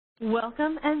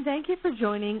Welcome and thank you for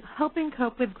joining Helping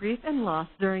Cope with Grief and Loss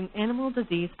During Animal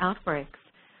Disease Outbreaks.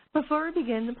 Before we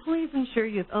begin, please ensure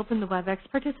you have opened the WebEx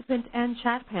participant and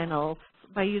chat panel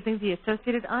by using the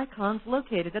associated icons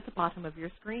located at the bottom of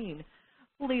your screen.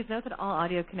 Please note that all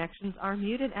audio connections are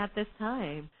muted at this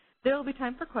time. There will be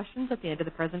time for questions at the end of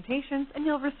the presentations, and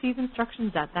you'll receive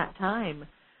instructions at that time.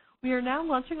 We are now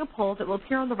launching a poll that will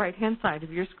appear on the right-hand side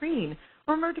of your screen.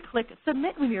 Remember to click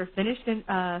Submit when you're finished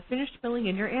filling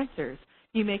in your answers.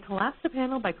 You may collapse the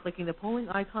panel by clicking the polling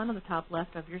icon on the top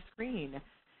left of your screen.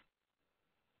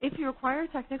 If you require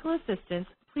technical assistance,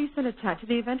 please send a chat to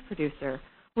the event producer.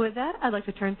 With that, I'd like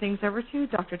to turn things over to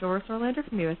Dr. Doris Olander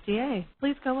from USDA.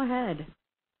 Please go ahead.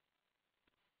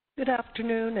 Good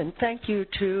afternoon, and thank you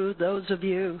to those of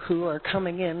you who are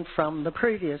coming in from the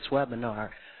previous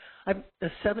webinar. I'm a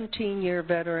 17-year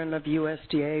veteran of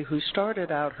USDA who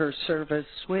started out her service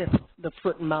with the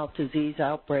foot and mouth disease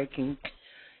outbreak in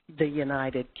the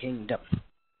United Kingdom.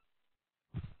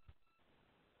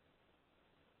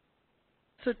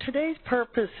 So today's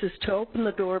purpose is to open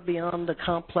the door beyond the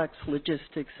complex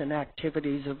logistics and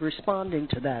activities of responding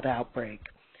to that outbreak.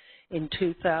 In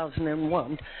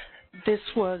 2001, this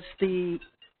was the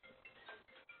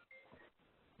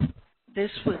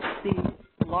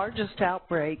largest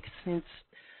outbreak since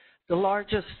the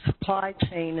largest supply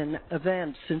chain and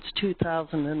event since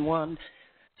 2001,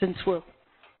 since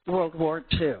World War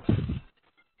II.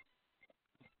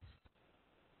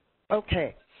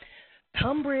 Okay,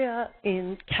 Cumbria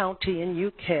in County in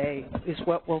UK is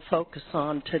what we'll focus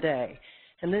on today.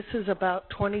 And this is about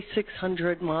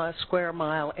 2,600 square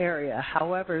mile area.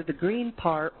 However, the green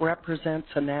part represents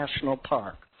a national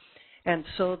park. And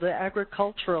so the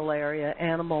agricultural area,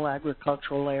 animal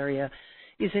agricultural area,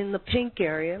 is in the pink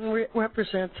area and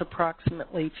represents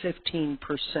approximately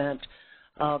 15%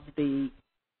 of the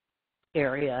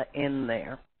area in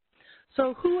there.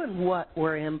 So who and what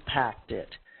were impacted?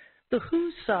 The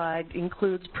WHO side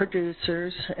includes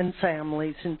producers and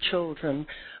families and children,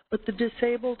 but the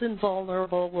disabled and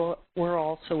vulnerable were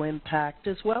also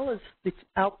impacted, as well as the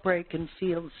outbreak and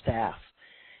field staff.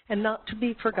 And not to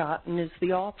be forgotten is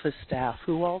the office staff,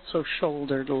 who also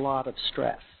shouldered a lot of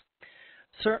stress.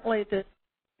 Certainly the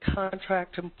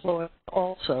contract employees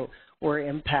also were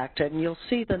impacted, and you'll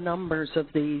see the numbers of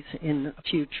these in a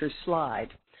future slide.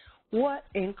 What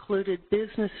included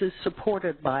businesses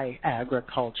supported by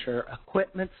agriculture,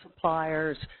 equipment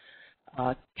suppliers,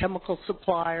 chemical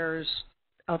suppliers,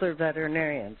 other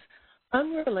veterinarians.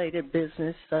 Unrelated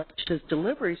business such as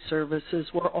delivery services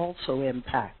were also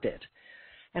impacted.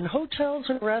 And hotels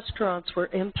and restaurants were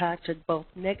impacted both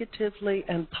negatively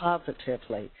and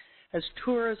positively, as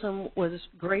tourism was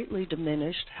greatly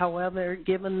diminished. However,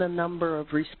 given the number of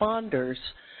responders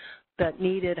that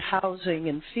needed housing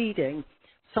and feeding,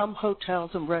 some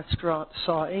hotels and restaurants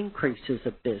saw increases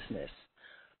of business.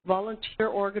 Volunteer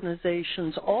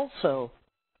organizations also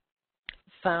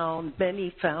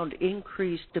many found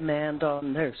increased demand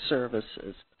on their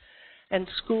services. And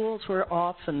schools were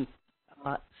often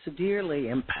severely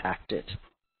impacted.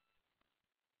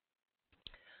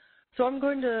 So I'm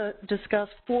going to discuss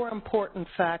four important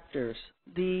factors.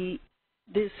 These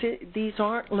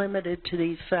aren't limited to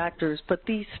these factors, but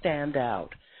these stand out.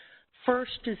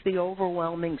 First is the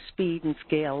overwhelming speed and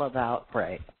scale of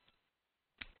outbreak.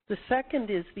 The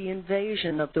second is the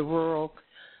invasion of the rural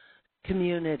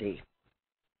community.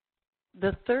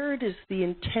 The third is the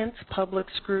intense public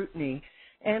scrutiny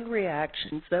and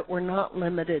reactions that were not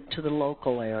limited to the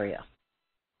local area.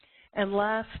 And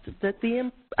last, that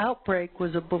the outbreak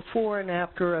was a before and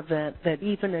after event that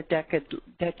even a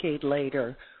decade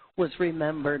later was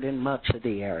remembered in much of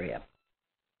the area.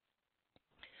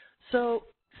 So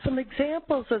some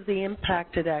examples of the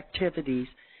impacted activities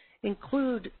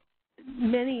include,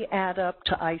 many add up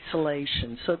to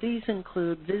isolation. So these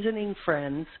include visiting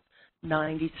friends,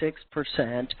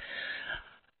 96%,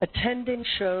 attending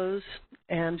shows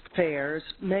and fairs,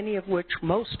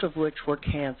 most of which were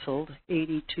canceled,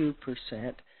 82%.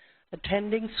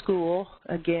 Attending school,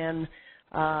 again,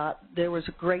 there was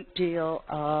a great deal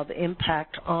of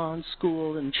impact on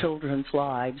school and children's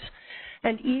lives,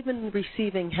 and even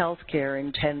receiving health care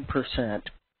in 10%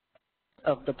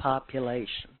 of the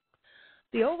population.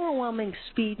 The overwhelming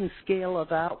speed and scale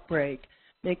of outbreak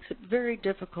makes it very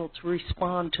difficult to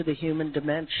respond to the human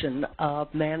dimension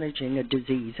of managing a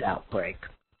disease outbreak.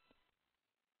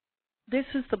 This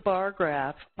is the bar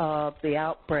graph of the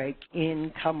outbreak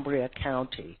in Cumbria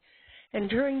County. And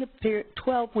during the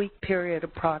 12-week period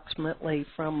approximately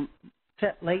from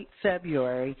late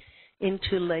February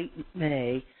into late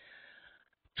May,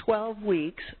 12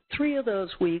 weeks, 3 of those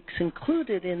weeks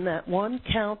included in that one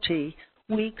county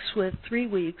 3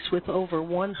 weeks with over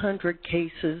 100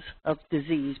 cases of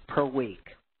disease per week.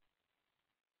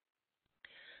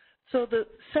 So the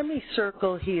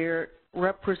semicircle here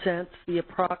represents the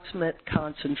approximate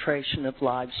concentration of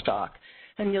livestock.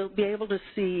 And you'll be able to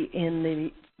see in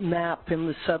the map in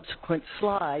the subsequent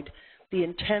slide the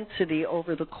intensity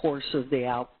over the course of the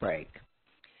outbreak.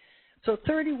 So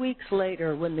 30 weeks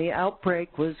later, when the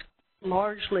outbreak was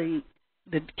largely,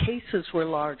 the cases were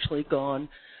largely gone,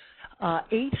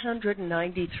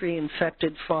 893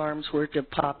 infected farms were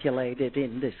depopulated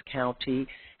in this county,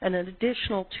 and an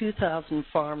additional 2,000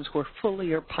 farms were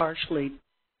fully or partially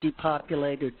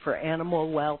depopulated for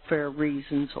animal welfare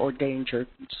reasons or dangerous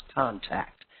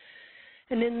contact.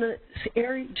 And in the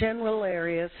general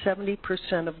area,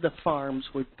 70% of the farms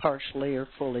were partially or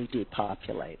fully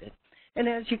depopulated. And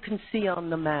as you can see on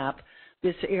the map,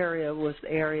 this area was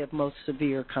the area of most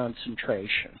severe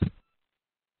concentration.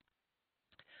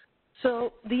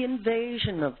 So the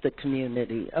invasion of the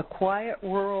community, a quiet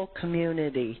rural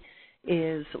community,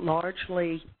 is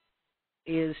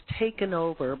taken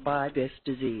over by this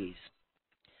disease.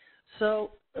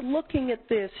 So looking at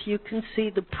this, you can see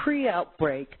the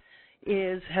pre-outbreak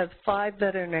has 5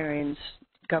 veterinarians,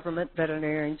 government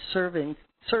veterinarians serving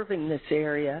this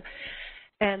area,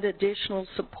 and additional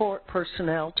support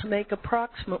personnel to make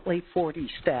approximately 40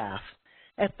 staff.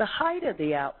 At the height of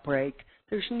the outbreak,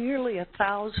 there's nearly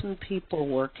 1,000 people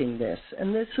working this,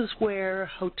 and this is where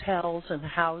hotels and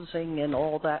housing and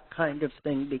all that kind of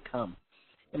thing become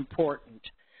important.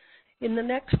 In the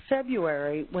next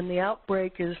February, when the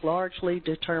outbreak is largely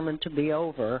determined to be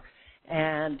over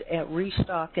and a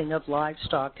restocking of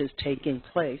livestock is taking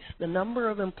place, the number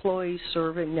of employees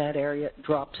serving that area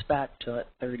drops back to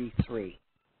 33.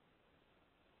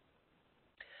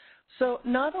 So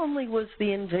not only was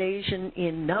the invasion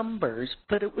in numbers,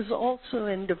 but it was also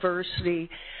in diversity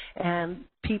and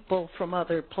people from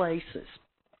other places.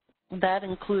 That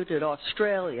included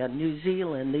Australia, New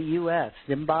Zealand, the U.S.,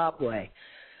 Zimbabwe,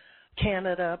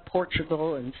 Canada,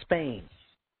 Portugal, and Spain.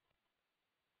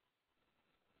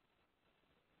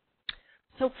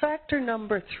 So factor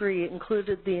number 3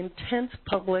 included the intense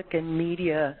public and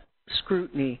media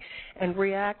scrutiny and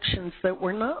reactions that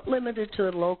were not limited to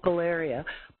the local area,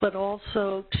 but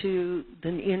also to the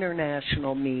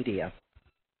international media.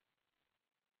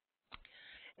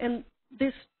 And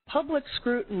this public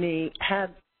scrutiny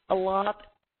had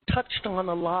touched on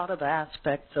a lot of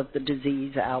aspects of the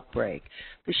disease outbreak.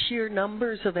 The sheer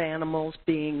numbers of animals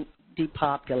being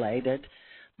depopulated,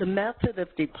 the method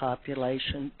of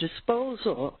depopulation,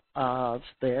 disposal of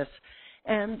this,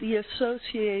 and the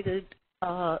associated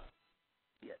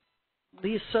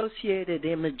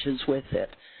images with it.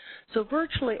 So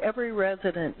virtually every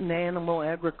resident and animal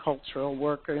agricultural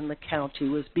worker in the county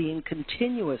was being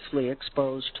continuously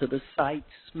exposed to the sights,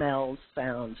 smells,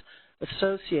 sounds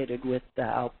associated with the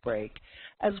outbreak,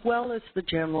 as well as the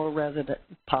general resident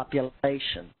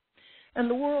population. And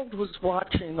the world was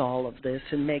watching all of this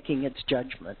and making its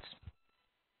judgments.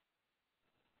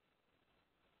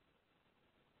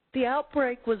 The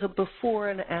outbreak was a before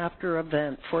and after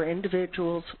event for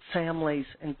individuals, families,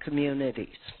 and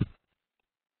communities.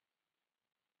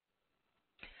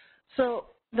 So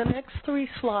the next 3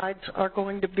 slides are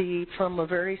going to be from a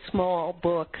very small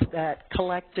book that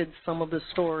collected some of the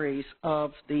stories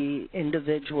of the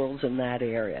individuals in that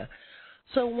area.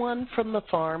 So one from the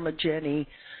farm of Jenny,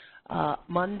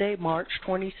 Monday, March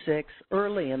 26,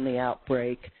 early in the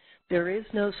outbreak. There is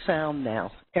no sound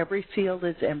now. Every field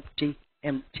is empty,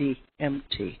 empty,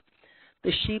 empty.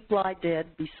 The sheep lie dead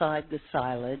beside the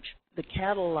silage. The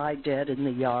cattle lie dead in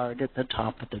the yard at the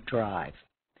top of the drive.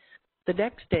 The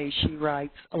next day, she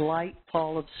writes, a light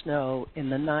fall of snow in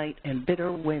the night and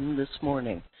bitter wind this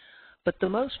morning. But the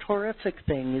most horrific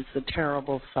thing is the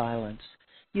terrible silence.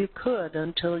 You could,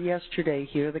 until yesterday,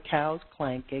 hear the cows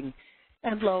clanking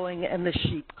and lowing and the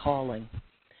sheep calling.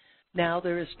 Now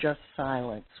there is just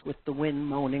silence with the wind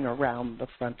moaning around the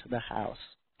front of the house.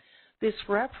 This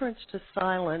reference to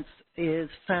silence is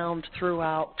found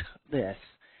throughout this,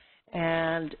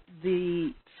 and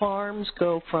the farms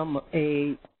go from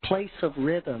a place of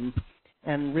rhythm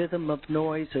and rhythm of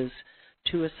noises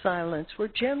to a silence where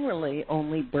generally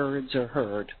only birds are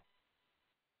heard.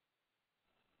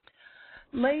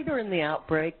 Later in the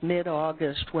outbreak,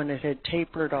 mid-August, when it had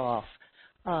tapered off,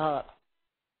 a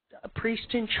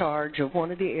priest in charge of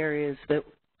one of the areas that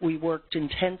we worked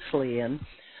intensely in,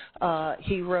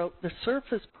 he wrote, the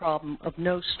surface problem of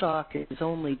no stock is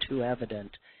only too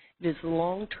evident. It is the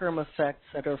long-term effects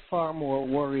that are far more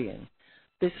worrying.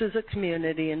 This is a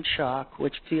community in shock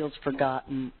which feels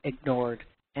forgotten, ignored,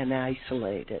 and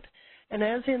isolated. And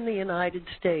as in the United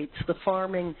States, the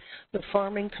farming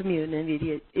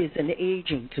community is an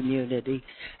aging community,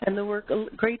 and there were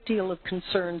a great deal of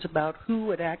concerns about who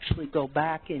would actually go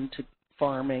back into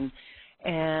farming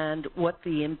and what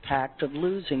the impact of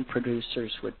losing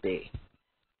producers would be.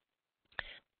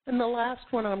 And the last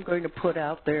one I'm going to put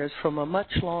out there is from a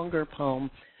much longer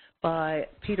poem by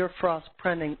Peter Frost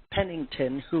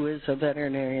Pennington, who is a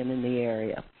veterinarian in the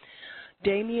area.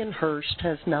 Damien Hirst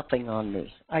has nothing on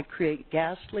me. I create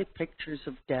ghastly pictures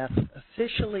of death,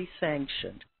 officially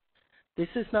sanctioned. This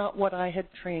is not what I had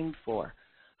trained for.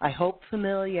 I hope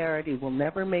familiarity will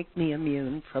never make me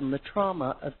immune from the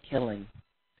trauma of killing.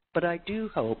 But I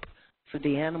do hope, for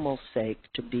the animal's sake,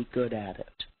 to be good at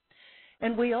it.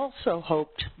 And we also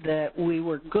hoped that we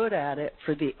were good at it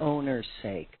for the owner's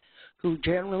sake, who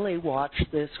generally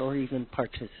watched this or even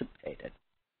participated.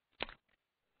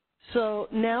 So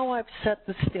now I've set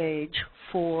the stage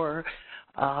for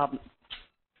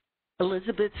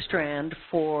Elizabeth Strand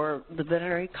for the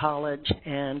Veterinary College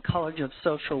and College of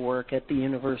Social Work at the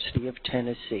University of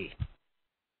Tennessee.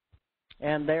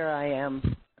 And there I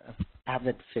am, an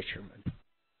avid fisherman.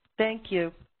 Thank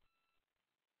you.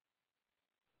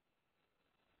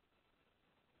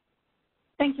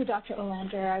 Thank you, Dr.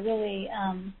 Olander. I really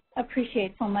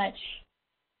appreciate so much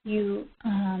you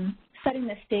setting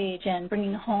the stage and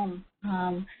bringing home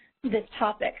this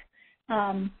topic.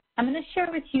 I'm going to share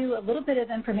with you a little bit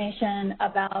of information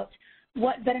about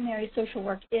what veterinary social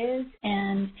work is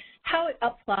and how it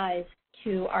applies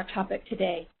to our topic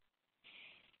today.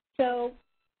 So,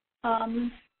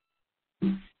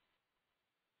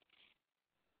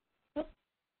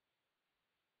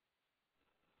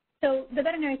 So the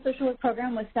Veterinary Social Work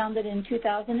Program was founded in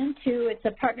 2002. It's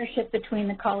a partnership between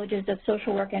the Colleges of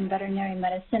Social Work and Veterinary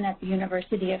Medicine at the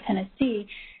University of Tennessee.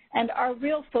 And our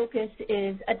real focus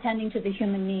is attending to the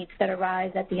human needs that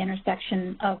arise at the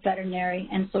intersection of veterinary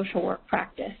and social work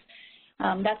practice.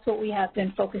 That's what we have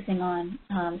been focusing on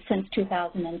since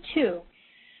 2002.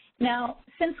 Now,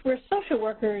 since we're social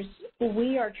workers,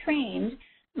 we are trained,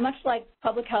 much like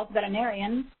public health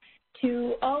veterinarians,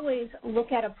 to always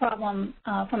look at a problem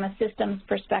from a systems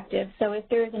perspective. So if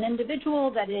there is an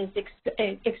individual that is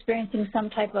experiencing some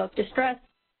type of distress,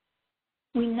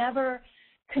 we never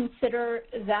consider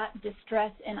that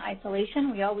distress in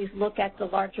isolation. We always look at the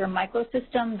larger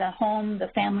microsystem, the home, the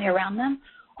family around them,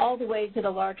 all the way to the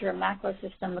larger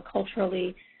macrosystem, the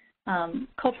cultural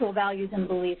values and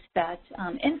beliefs that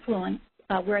influence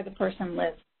where the person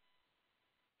lives.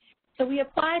 So we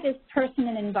apply this person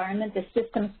and environment, this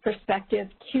systems perspective,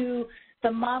 to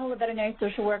the model of veterinary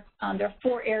social work. There are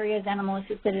 4 areas: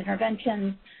 animal-assisted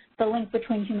interventions, the link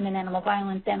between human and animal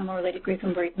violence, animal-related grief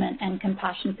and bereavement, and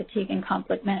compassion, fatigue, and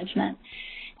conflict management.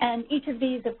 And each of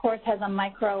these, of course, has a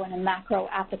micro and a macro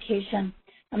application,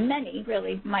 many,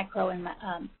 really, micro and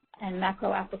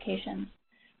macro applications.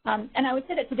 And I would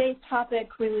say that today's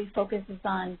topic really focuses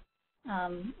on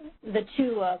the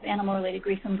 2 of animal-related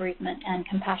grief and bereavement and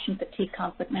compassion, fatigue,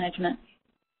 conflict management.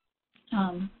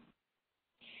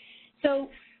 So,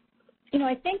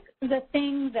 I think the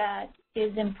thing that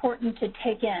is important to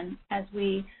take in as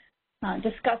we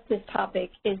discuss this topic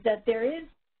is that there is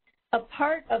a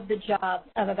part of the job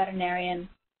of a veterinarian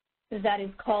that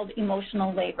is called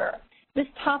emotional labor. This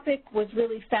topic was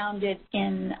really founded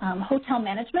in hotel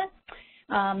management,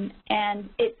 and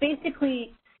it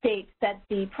basically states that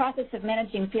the process of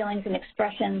managing feelings and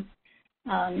expressions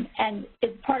and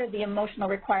is part of the emotional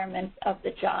requirements of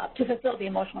the job, to fulfill the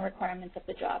emotional requirements of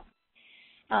the job.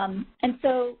 And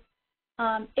so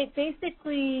it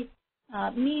basically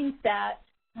means that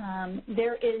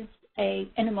there is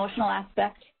an emotional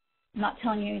aspect. I'm not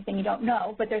telling you anything you don't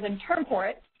know, but there's a term for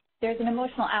it. There's an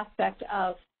emotional aspect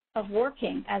of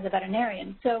working as a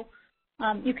veterinarian. So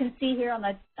you can see here on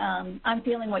the I'm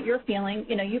feeling what you're feeling.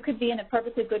 You could be in a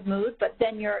perfectly good mood, but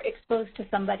then you're exposed to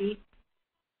somebody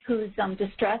who's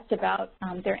distressed about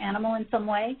their animal in some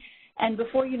way. And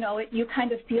before you know it, you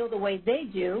kind of feel the way they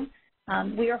do.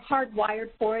 We are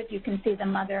hardwired for it. You can see the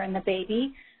mother and the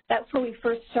baby. That's where we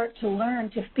first start to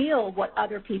learn to feel what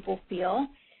other people feel.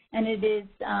 And it is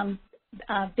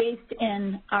based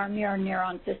in our mirror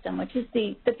neuron system, which is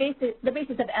the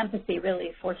basis of empathy,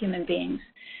 really, for human beings.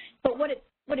 But what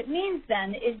it means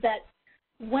then is that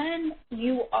when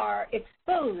you are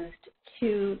exposed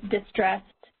to distressed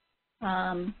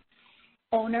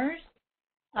owners,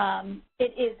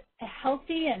 it is a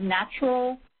healthy and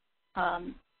natural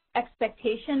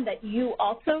expectation that you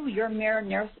also, your mirror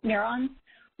neurons,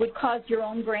 would cause your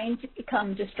own brain to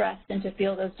become distressed and to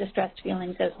feel those distressed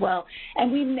feelings as well.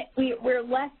 And we're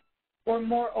less or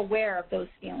more aware of those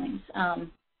feelings.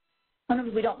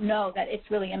 sometimes we don't know that it's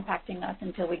really impacting us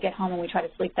until we get home and we try to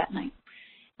sleep that night.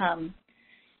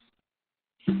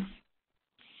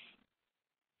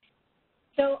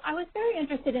 So I was very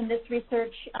interested in this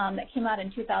research that came out in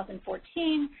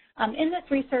 2014. In this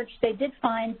research, they did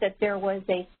find that there was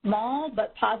a small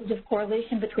but positive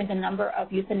correlation between the number of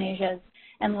euthanasias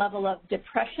and level of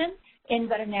depression in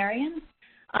veterinarians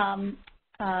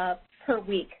per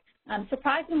week.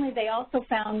 Surprisingly, they also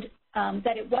found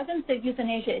that it wasn't the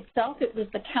euthanasia itself, it was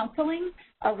the counseling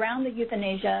around the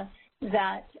euthanasia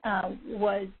that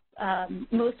was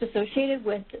most associated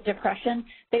with depression.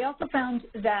 They also found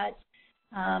that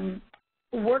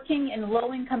working in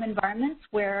low-income environments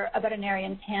where a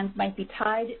veterinarian's hands might be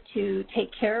tied to take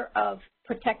care of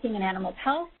protecting an animal's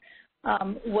health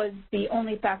was the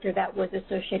only factor that was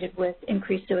associated with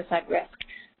increased suicide risk.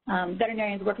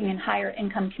 Veterinarians working in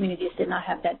higher-income communities did not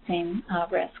have that same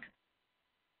risk.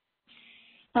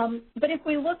 But if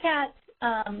we look at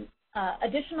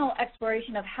additional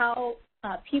exploration of how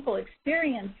people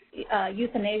experience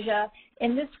euthanasia,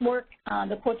 in this work,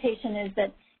 the quotation is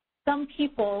that some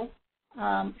people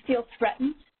feel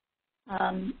threatened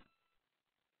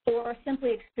or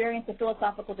simply experience a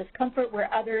philosophical discomfort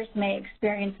where others may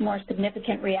experience more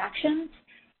significant reactions.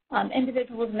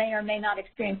 Individuals may or may not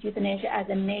experience euthanasia as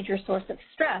a major source of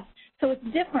stress. So it's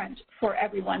different for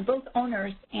everyone, both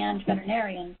owners and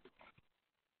veterinarians.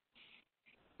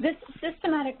 This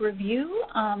systematic review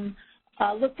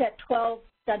looked at 12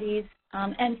 studies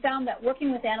and found that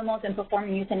working with animals and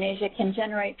performing euthanasia can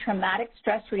generate traumatic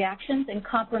stress reactions and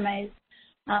compromise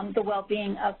the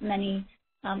well-being of many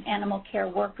animal care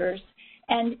workers.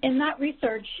 And in that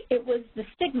research, it was the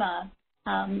stigma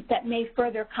that may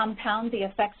further compound the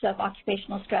effects of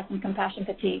occupational stress and compassion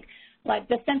fatigue. Like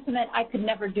the sentiment, I could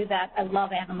never do that, I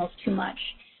love animals too much.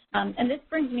 And this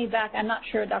brings me back, I'm not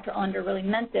sure Dr. Olander really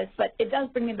meant this, but it does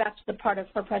bring me back to the part of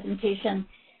her presentation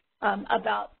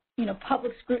about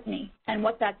public scrutiny and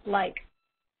what that's like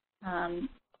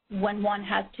when one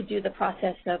has to do the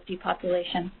process of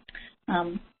depopulation.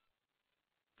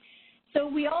 So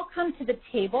we all come to the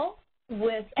table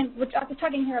with, and I was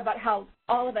talking here about how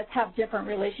all of us have different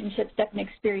relationships, different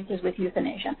experiences with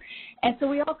euthanasia. And so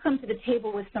we all come to the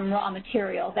table with some raw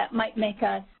material that might make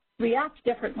us react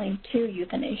differently to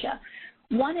euthanasia.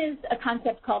 One is a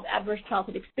concept called adverse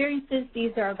childhood experiences.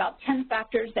 These are about 10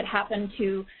 factors that happen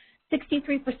to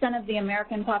 63% of the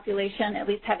American population, at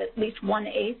least have at least one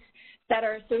ACE, that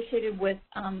are associated with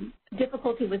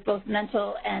difficulty with both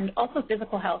mental and also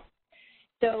physical health.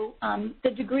 So the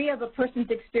degree of a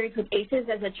person's experience with ACEs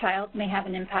as a child may have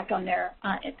an impact on their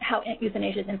how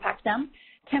euthanasia impacts them.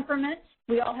 Temperament,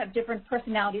 we all have different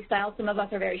personality styles. Some of us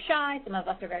are very shy, some of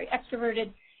us are very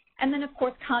extroverted. And then, of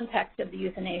course, context of the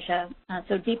euthanasia.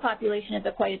 So depopulation is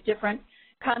quite a different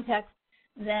context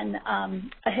than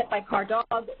a hit-by-car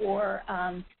dog or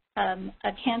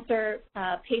a cancer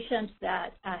patient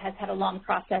that has had a long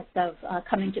process of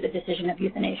coming to the decision of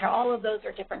euthanasia. All of those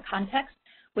are different contexts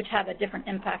which have a different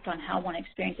impact on how one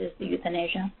experiences the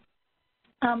euthanasia.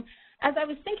 As I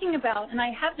was thinking about, and I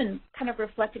have been kind of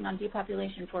reflecting on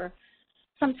depopulation for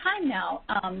some time now,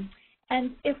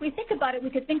 and if we think about it, we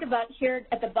could think about here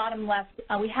at the bottom left,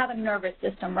 we have a nervous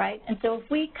system, right? And so if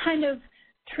we kind of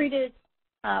treated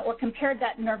or compared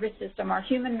that nervous system, our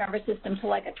human nervous system, to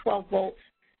like a 12-volt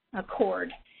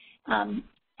cord. And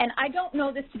I don't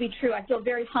know this to be true. I feel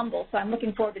very humble, so I'm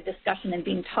looking forward to discussion and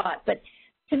being taught. But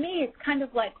to me, it's kind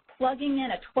of like plugging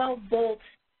in a 12-volt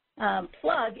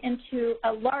plug into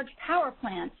a large power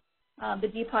plant, the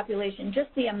depopulation, just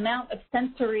the amount of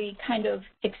sensory kind of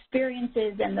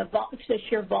experiences and the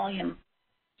sheer volume.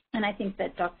 And I think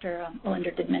that Dr.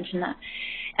 Olander did mention that.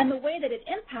 And the way that it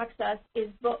impacts us is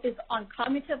on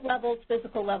cognitive levels,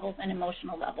 physical levels, and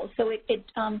emotional levels. So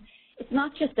it's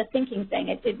not just a thinking thing.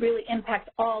 It really impacts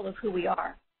all of who we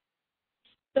are.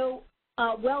 So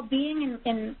well-being,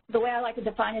 in the way I like to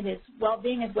define it, is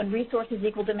well-being is when resources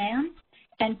equal demand.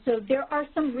 And so there are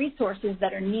some resources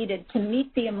that are needed to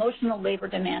meet the emotional labor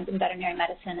demands in veterinary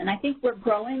medicine. And I think we're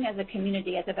growing as a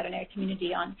community, as a veterinary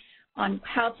community, on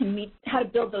how to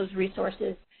build those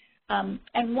resources.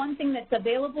 And one thing that's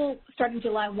available starting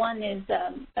July 1 is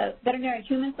a veterinary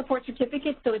human support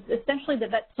certificate. So it's essentially the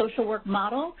vet social work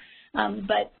model,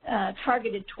 but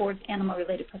targeted towards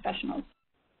animal-related professionals.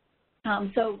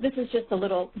 So this is just a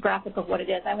little graphic of what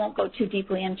it is. I won't go too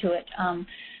deeply into it.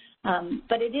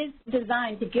 But it is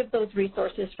designed to give those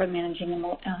resources for managing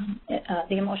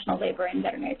the emotional labor in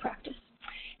veterinary practice.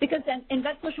 Because in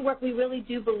vet social work, we really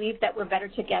do believe that we're better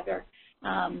together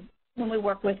when we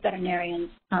work with veterinarians.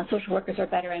 Social workers are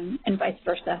better and vice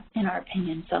versa, in our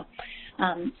opinion. So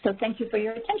So thank you for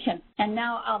your attention. And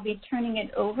now I'll be turning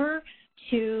it over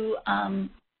to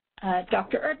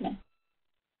Dr. Erdman.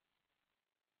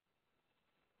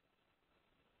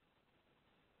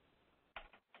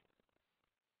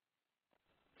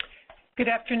 Good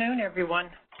afternoon, everyone.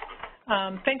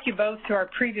 Thank you both to our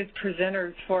previous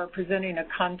presenters for presenting a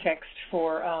context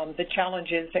for the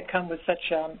challenges that come with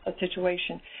such a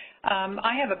situation.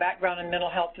 I have a background in mental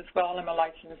health as well. I'm a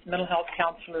licensed mental health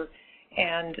counselor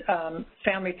and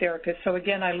family therapist. So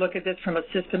again, I look at this from a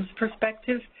systems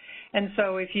perspective. And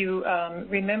so if you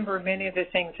remember many of the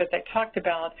things that they talked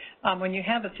about, when you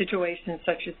have a situation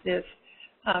such as this,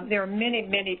 there are many,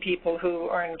 many people who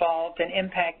are involved and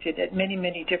impacted at many,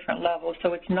 many different levels.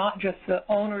 So it's not just the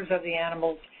owners of the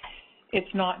animals,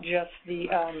 it's not just the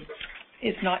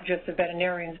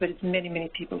veterinarians, but it's many,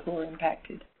 many people who are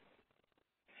impacted.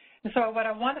 And so what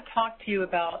I want to talk to you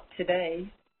about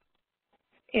today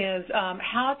is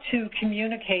how to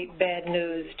communicate bad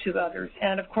news to others.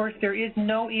 And of course, there is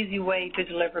no easy way to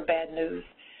deliver bad news.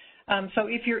 So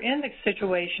if you're in the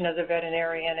situation as a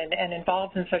veterinarian and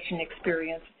involved in such an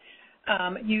experience,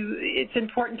 it's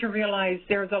important to realize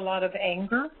there's a lot of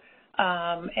anger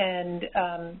and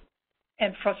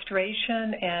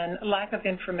frustration and lack of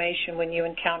information when you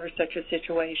encounter such a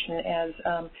situation as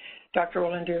Dr.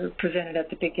 Olander presented at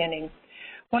the beginning.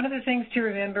 One of the things to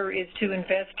remember is to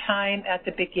invest time at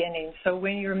the beginning. So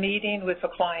when you're meeting with a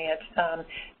client,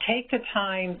 take the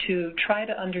time to try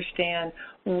to understand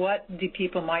what the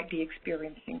people might be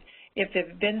experiencing. If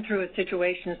they've been through a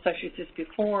situation such as this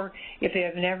before, if they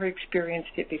have never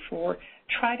experienced it before,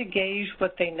 try to gauge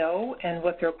what they know and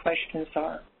what their questions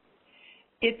are.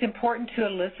 It's important to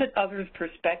elicit others'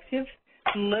 perspective.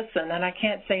 Listen, and I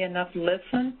can't say enough,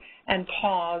 listen and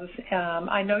pause.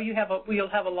 I know you'll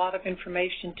have a lot of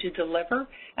information to deliver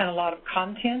and a lot of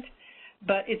content,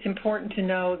 but it's important to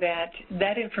know that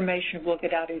that information will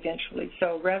get out eventually.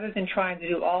 So rather than trying to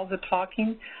do all the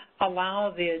talking,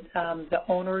 allow the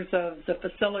owners of the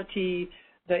facility,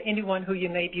 anyone who you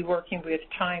may be working with,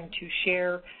 time to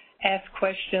share, ask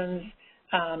questions,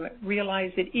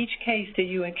 realize that each case that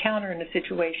you encounter in a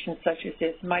situation such as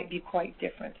this might be quite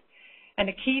different. And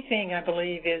a key thing, I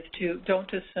believe, is to don't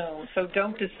assume. So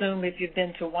don't assume if you've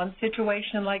been to one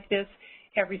situation like this,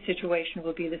 every situation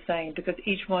will be the same, because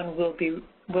each one will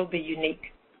be unique.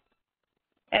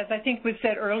 As I think we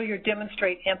said earlier,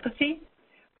 demonstrate empathy.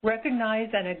 Recognize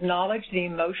and acknowledge the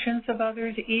emotions of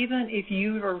others, even if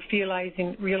you are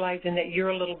realizing that you're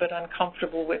a little bit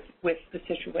uncomfortable with the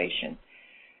situation.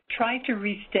 Try to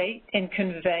restate and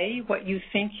convey what you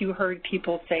think you heard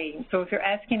people saying. So if you're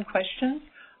asking questions,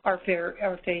 or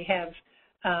if they have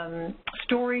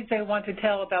stories they want to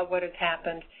tell about what has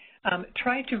happened,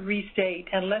 try to restate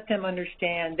and let them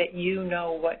understand that you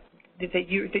know that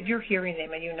you're hearing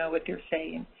them and you know what they're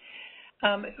saying.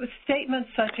 Statements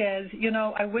such as,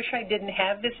 I wish I didn't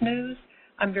have this news,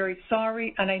 I'm very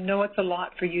sorry, and I know it's a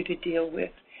lot for you to deal with,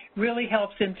 really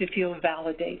helps them to feel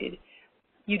validated.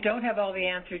 You don't have all the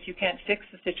answers, you can't fix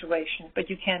the situation, but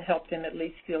you can help them at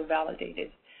least feel validated.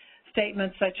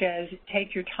 Statements such as,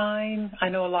 take your time, I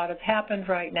know a lot has happened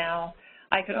right now,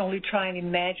 I can only try and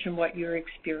imagine what you're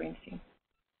experiencing.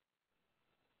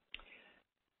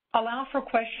 Allow for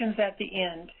questions at the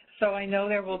end. So I know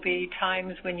there will be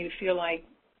times when you feel like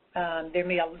there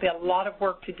may be a lot of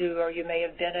work to do, or you may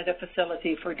have been at a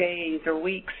facility for days or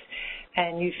weeks,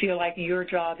 and you feel like your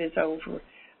job is over.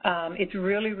 It's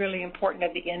really, really important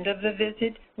at the end of the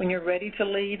visit, when you're ready to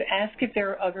leave, ask if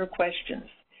there are other questions.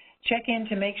 Check in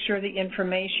to make sure the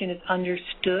information is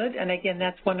understood, and again,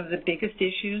 that's one of the biggest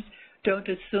issues. Don't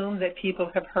assume that people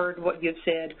have heard what you've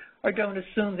said, or don't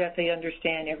assume that they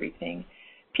understand everything.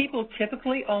 People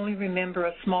typically only remember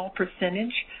a small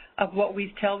percentage of what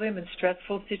we tell them in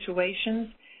stressful situations,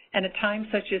 and at times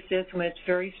such as this, when it's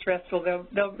very stressful,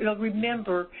 they'll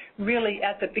remember really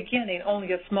at the beginning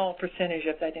only a small percentage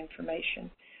of that information.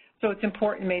 So it's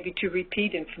important maybe to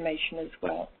repeat information as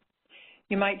well.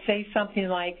 You might say something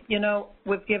like,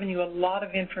 we've given you a lot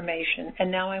of information,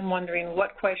 and now I'm wondering,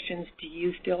 what questions do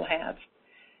you still have?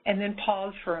 And then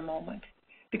pause for a moment,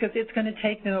 because it's going to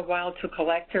take them a while to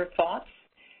collect their thoughts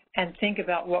and think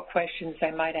about what questions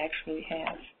they might actually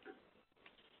have.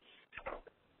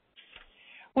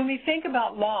 When we think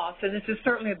about loss, and this is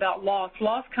certainly about loss,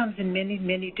 loss comes in many,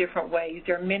 many different ways.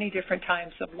 There are many different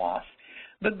types of loss.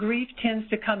 But grief tends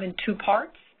to come in two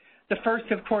parts. The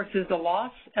first, of course, is the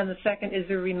loss, and the second is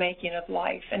the remaking of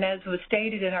life. And as was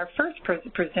stated in our first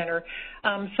presenter,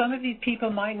 some of these people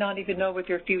might not even know what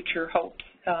their future hopes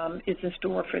is in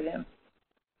store for them.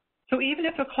 So even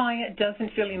if a client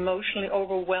doesn't feel emotionally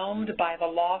overwhelmed by the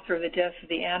loss or the death of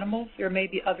the animals, there may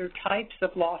be other types of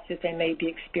losses they may be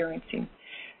experiencing.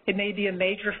 It may be a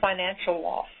major financial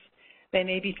loss. They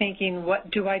may be thinking,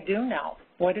 what do I do now?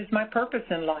 What is my purpose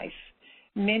in life?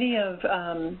 Many of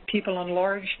people in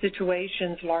large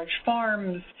situations, large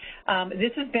farms,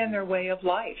 this has been their way of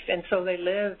life. And so they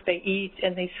live, they eat,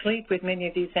 and they sleep with many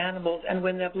of these animals. And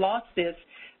when they've lost this,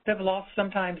 they've lost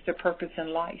sometimes their purpose in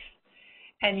life.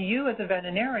 And you as a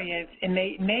veterinarian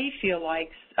may feel like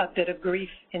a bit of grief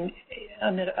and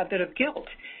a bit of guilt,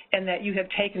 and that you have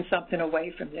taken something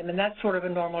away from them. And that's sort of a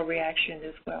normal reaction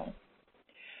as well.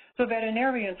 So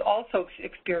veterinarians also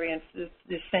experience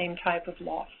this same type of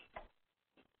loss.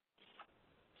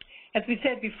 As we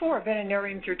said before,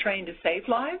 veterinarians are trained to save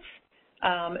lives,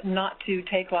 not to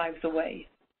take lives away.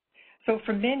 So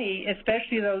for many,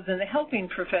 especially those in the helping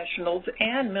professionals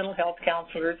and mental health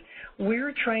counselors,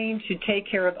 we're trained to take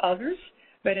care of others.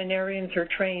 Veterinarians are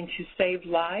trained to save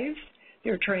lives.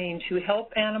 They're trained to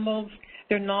help animals.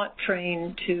 They're not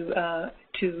trained to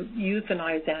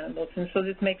euthanize animals. And so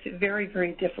this makes it very,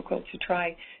 very difficult to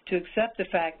try to accept the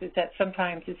fact that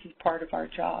sometimes this is part of our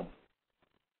job.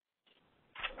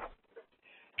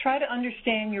 Try to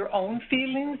understand your own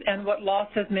feelings and what loss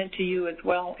has meant to you as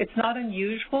well. It's not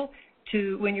unusual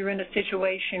when you're in a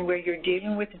situation where you're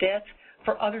dealing with death,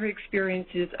 for other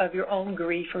experiences of your own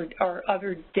grief or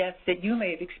other deaths that you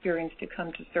may have experienced to come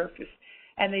to surface.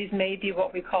 And these may be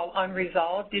what we call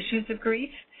unresolved issues of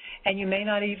grief, and you may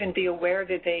not even be aware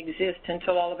that they exist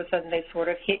until all of a sudden they sort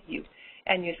of hit you.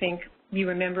 And you think, you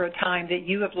remember a time that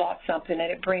you have lost something, and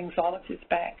it brings all of this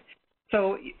back.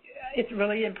 So it's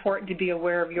really important to be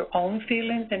aware of your own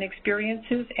feelings and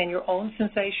experiences and your own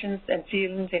sensations and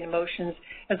feelings and emotions,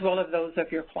 as well as those of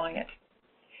your client.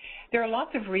 There are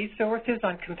lots of resources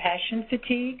on compassion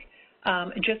fatigue.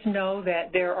 Just know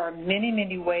that there are many,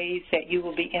 many ways that you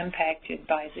will be impacted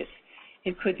by this.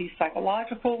 It could be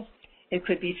psychological. It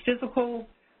could be physical.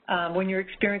 When you're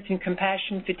experiencing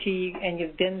compassion fatigue and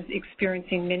you've been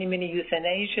experiencing many, many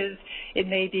euthanasias, it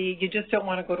may be you just don't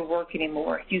want to go to work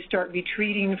anymore. You start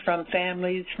retreating from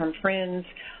families, from friends,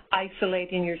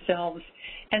 isolating yourselves.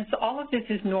 And so all of this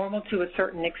is normal to a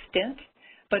certain extent,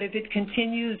 but if it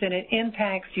continues and it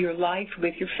impacts your life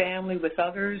with your family, with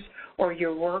others, or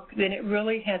your work, then it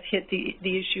really has hit the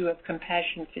issue of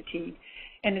compassion fatigue.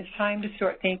 And it's time to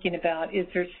start thinking about, is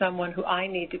there someone who I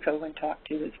need to go and talk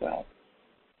to as well?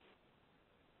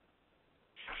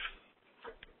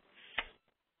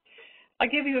 I'll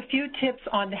give you a few tips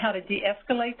on how to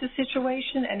de-escalate the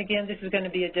situation, and again, this is going to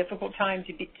be a difficult time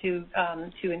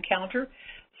to encounter.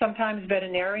 Sometimes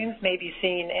veterinarians may be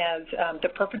seen as the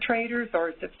perpetrators or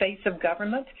as the face of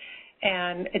government,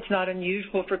 and it's not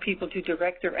unusual for people to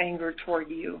direct their anger toward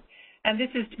you. And this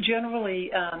is generally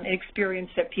an experience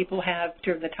that people have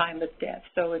during the time of death.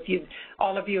 So if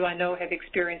all of you I know have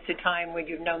experienced a time when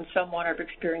you've known someone or have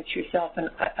experienced yourself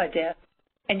a death,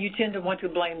 and you tend to want to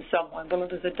blame someone. Well,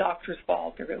 it was a doctor's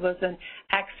fault, or it was an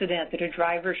accident that a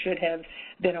driver should have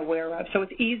been aware of. So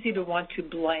it's easy to want to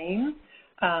blame,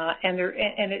 and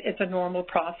it's a normal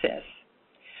process.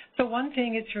 So one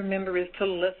thing is to remember is to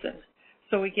listen.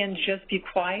 So again, just be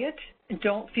quiet.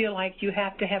 Don't feel like you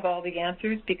have to have all the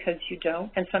answers, because you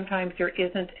don't, and sometimes there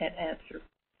isn't an answer.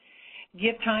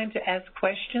 Give time to ask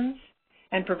questions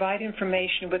and provide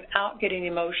information without getting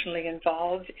emotionally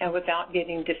involved and without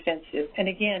getting defensive. And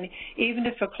again, even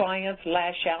if a client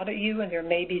lash out at you and there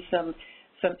may be some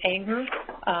anger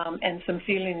and some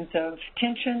feelings of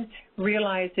tension,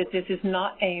 realize that this is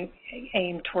not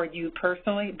aimed toward you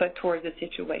personally, but toward the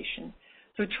situation.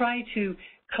 So try to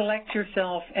collect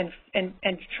yourself and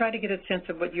try to get a sense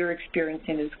of what you're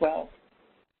experiencing as well.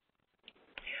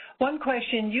 One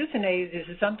question, euthanasia,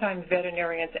 is sometimes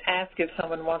veterinarians ask if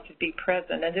someone wants to be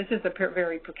present, and this is a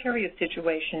very precarious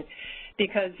situation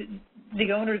because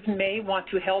the owners may want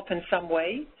to help in some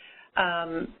way,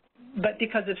 but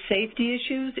because of safety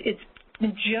issues, it's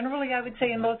generally, I would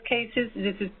say in most cases,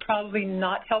 this is probably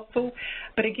not helpful,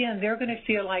 but again, they're going to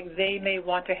feel like they may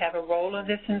want to have a role in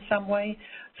this in some way,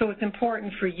 so it's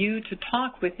important for you to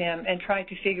talk with them and try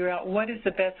to figure out what is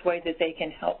the best way that they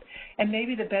can help. And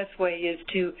maybe the best way is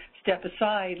to step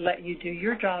aside, let you do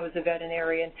your job as a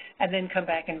veterinarian, and then come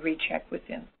back and recheck with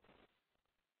them.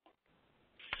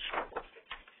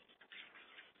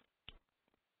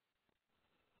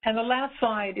 And the last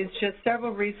slide is just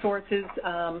several resources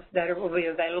that will be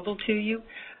available to you.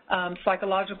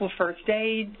 Psychological first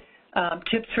aid,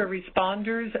 tips for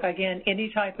responders. Again,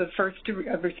 any type of first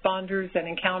responders that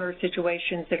encounter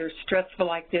situations that are stressful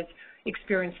like this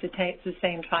experience the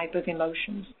same type of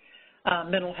emotions.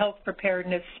 Mental health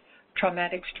preparedness,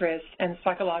 traumatic stress, and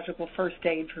psychological first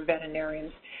aid for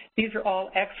veterinarians. These are all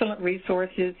excellent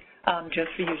resources just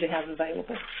for you to have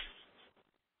available.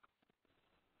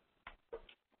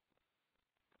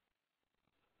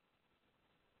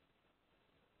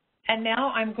 And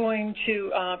now I'm going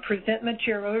to present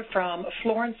material from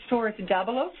Florence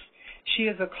Torres-Dabalos. She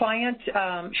is a client,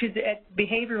 she's a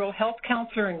behavioral health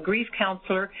counselor and grief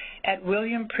counselor at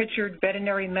William Pritchard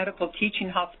Veterinary Medical Teaching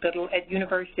Hospital at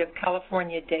University of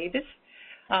California, Davis.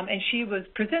 And she was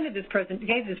gave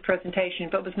this presentation,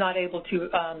 but was not able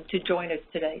to join us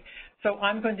today. So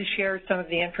I'm going to share some of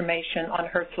the information on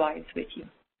her slides with you.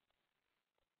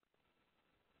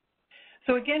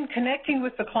 So again, connecting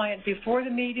with the client before the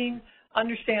meeting,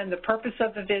 understand the purpose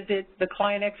of the visit, the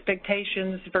client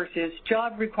expectations versus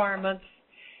job requirements.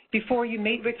 Before you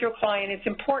meet with your client, it's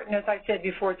important, as I said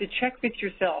before, to check with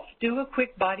yourself. Do a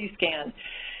quick body scan.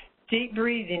 Deep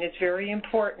breathing is very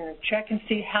important. Check and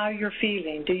see how you're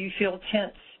feeling. Do you feel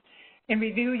tense? And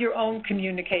review your own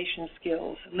communication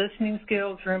skills. Listening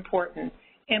skills are important.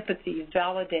 Empathy,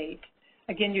 validate.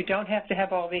 Again, you don't have to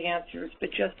have all the answers, but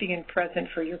just being present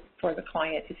for the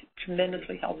client is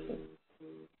tremendously helpful.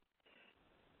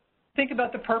 Think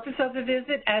about the purpose of the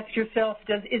visit. Ask yourself,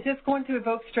 is this going to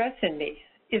evoke stress in me?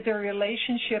 Is there a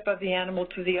relationship of the animal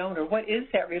to the owner? What is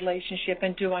that relationship,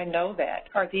 and do I know that?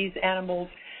 Are these animals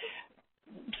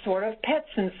sort of pets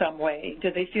in some way? Do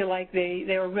they feel like they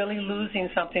are really losing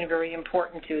something very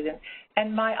important to them?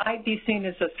 And might I be seen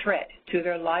as a threat to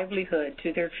their livelihood,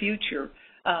 to their future,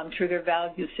 to their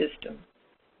value system?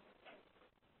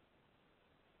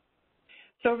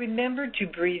 So remember to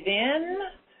breathe in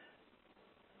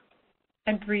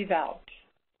and breathe out.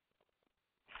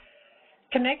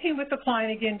 Connecting with the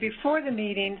client again before the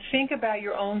meeting, think about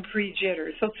your own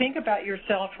pre-jitters. So think about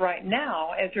yourself right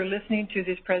now as you're listening to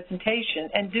this presentation,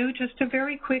 and do just a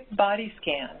very quick body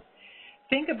scan.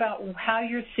 Think about how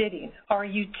you're sitting. Are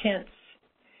you tense?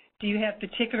 Do you have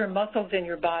particular muscles in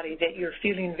your body that you're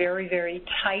feeling very, very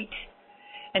tight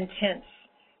and tense?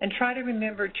 And try to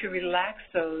remember to relax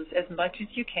those as much as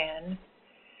you can.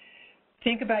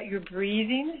 Think about your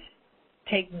breathing.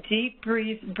 Take deep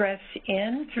breaths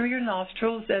in through your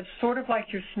nostrils, as sort of like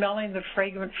you're smelling the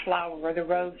fragrant flower or the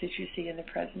rose that you see in the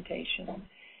presentation.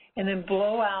 And then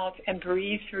blow out and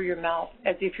breathe through your mouth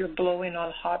as if you're blowing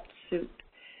on hot soup.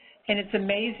 And it's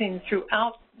amazing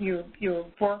throughout your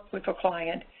work with a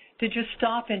client to just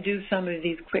stop and do some of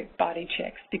these quick body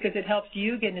checks, because it helps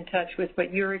you get in touch with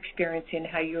what you're experiencing,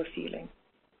 how you're feeling.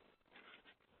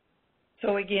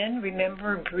 So again,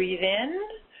 remember, breathe in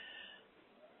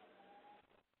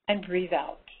and breathe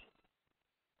out.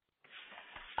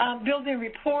 Building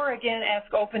rapport, again,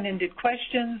 ask open-ended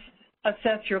questions.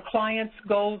 Assess your client's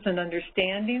goals and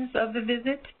understandings of the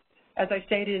visit. As I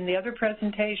stated in the other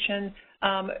presentation,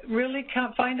 really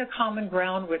find a common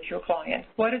ground with your client.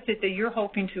 What is it that you're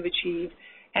hoping to achieve,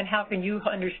 and how can you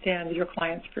understand your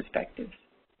client's perspectives?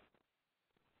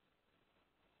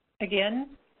 Again,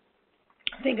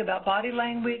 think about body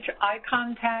language, eye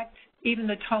contact, even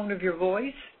the tone of your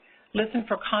voice. Listen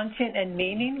for content and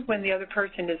meaning when the other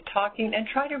person is talking, and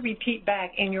try to repeat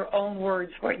back in your own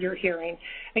words what you're hearing.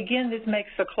 Again, this makes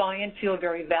the client feel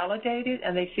very validated,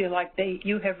 and they feel like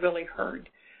you have really heard.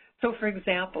 So, for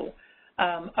example,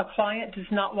 a client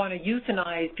does not want to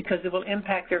euthanize because it will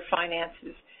impact their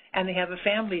finances, and they have a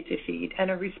family to feed. And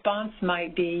a response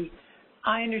might be,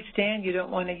 I understand you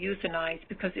don't want to euthanize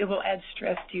because it will add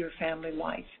stress to your family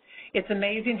life. It's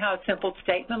amazing how a simple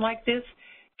statement like this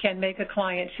can make a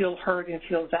client feel heard and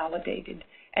feel validated,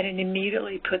 and it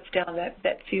immediately puts down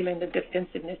that feeling of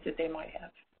defensiveness that they might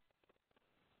have.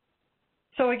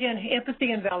 So again,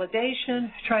 empathy and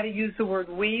validation. Try to use the word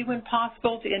we when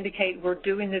possible to indicate we're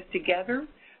doing this together.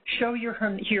 Show your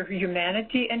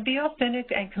humanity and be authentic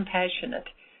and compassionate.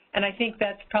 And I think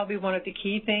that's probably one of the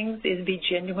key things, is be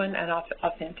genuine and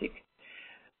authentic.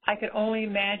 I could only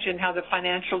imagine how the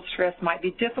financial stress might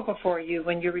be difficult for you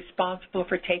when you're responsible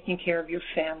for taking care of your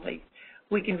family.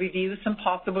 We can review some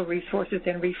possible resources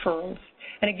and referrals.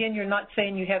 And again, you're not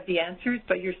saying you have the answers,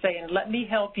 but you're saying, let me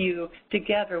help you.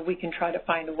 Together, we can try to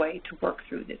find a way to work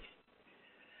through this.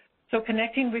 So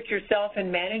connecting with yourself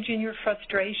and managing your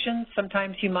frustration,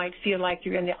 sometimes you might feel like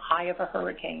you're in the eye of a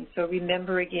hurricane. So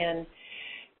remember again,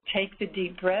 take the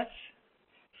deep breath,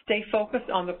 stay focused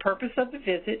on the purpose of the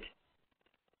visit,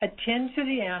 attend to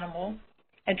the animal,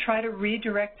 and try to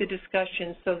redirect the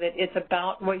discussion so that it's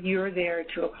about what you're there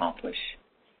to accomplish.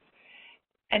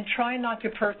 And try not to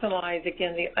personalize,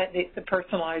 again,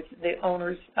 the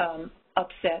owner's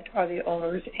upset or the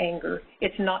owner's anger.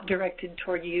 It's not directed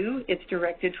toward you. It's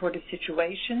directed toward a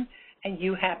situation. and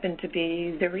you happen to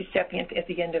be the recipient at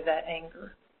the end of that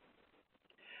anger.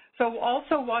 So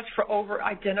also watch for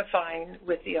over-identifying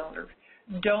with the owner.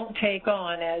 Don't take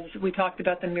on, as we talked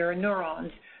about the mirror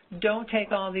neurons, don't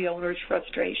take on the owner's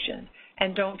frustration,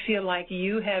 and don't feel like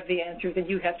you have the answers and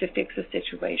you have to fix the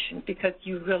situation, because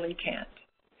you really can't.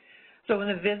 So when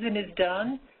the visit is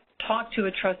done, talk to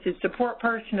a trusted support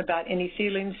person about any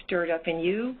feelings stirred up in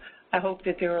you. I hope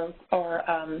that there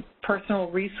are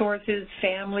personal resources,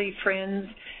 family, friends.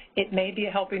 It may be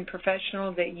a helping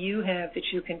professional that you have that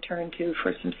you can turn to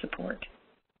for some support.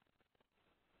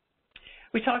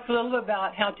 We talked a little bit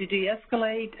about how to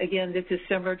de-escalate. Again, this is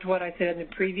similar to what I said in the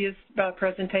previous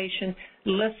presentation.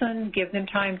 Listen, give them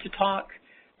time to talk,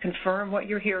 confirm what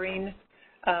you're hearing,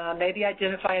 maybe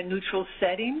identify a neutral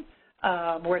setting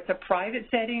where it's a private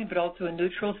setting, but also a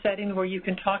neutral setting where you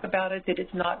can talk about it, that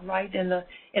it's not right in the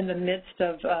midst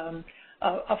of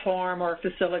a farm or a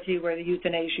facility where the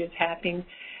euthanasia is happening.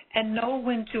 And know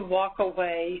when to walk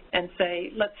away and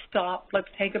say, let's stop, let's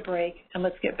take a break, and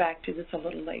let's get back to this a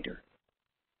little later.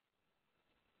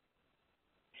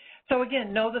 So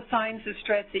again, know the signs of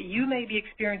stress that you may be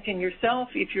experiencing yourself.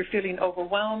 If you're feeling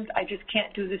overwhelmed, I just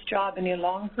can't do this job any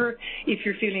longer. If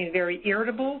you're feeling very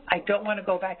irritable, I don't want to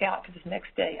go back out for this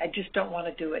next day. I just don't want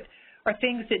to do it. Or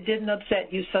things that didn't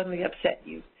upset you suddenly upset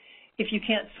you. If you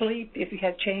can't sleep, if you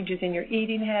have changes in your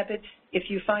eating habits, if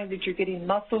you find that you're getting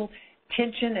muscle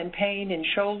tension and pain in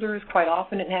shoulders, quite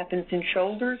often it happens in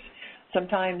shoulders.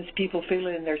 Sometimes people feel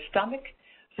it in their stomach.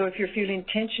 So if you're feeling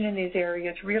tension in these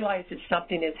areas, realize that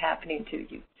something is happening to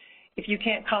you. If you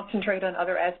can't concentrate on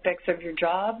other aspects of your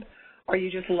job, or you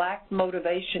just lack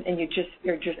motivation and you're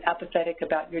just apathetic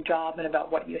about your job and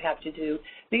about what you have to do,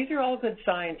 these are all good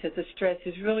signs that the stress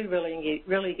is really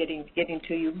getting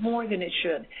to you more than it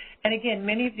should. And again,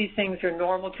 many of these things are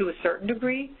normal to a certain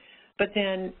degree, but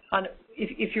then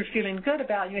if you're feeling good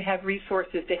about it, you have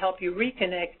resources to help you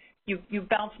reconnect, you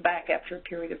bounce back after a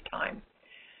period of time.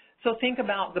 So think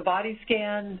about the body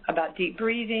scan, about deep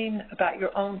breathing, about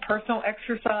your own personal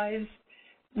exercise.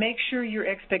 Make sure your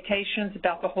expectations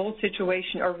about the whole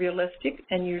situation are realistic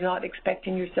and you're not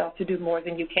expecting yourself to do more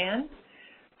than you can.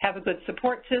 Have a good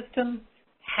support system.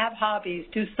 Have hobbies.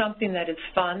 Do something that is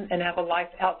fun and have a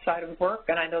life outside of work,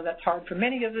 and I know that's hard for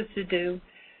many of us to do.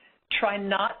 Try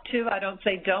not to, I don't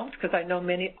say don't, because I know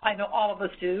all of us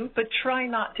do, but try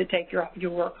not to take your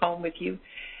work home with you.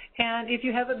 And if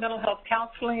you have a mental health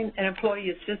counseling and employee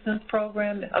assistance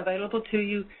program available to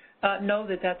you, know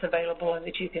that that's available and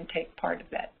that you can take part of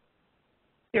that.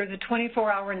 There's a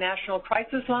 24-hour national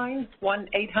crisis line,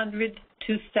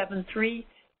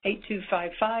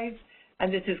 1-800-273-8255,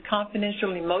 and this is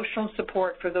confidential emotional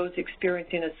support for those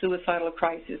experiencing a suicidal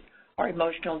crisis or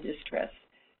emotional distress.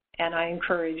 And I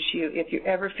encourage you, if you're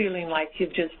ever feeling like you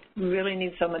just really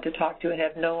need someone to talk to and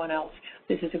have no one else,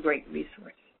 this is a great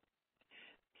resource.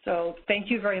 So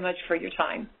thank you very much for your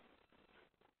time.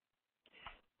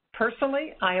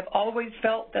 Personally, I have always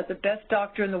felt that the best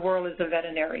doctor in the world is a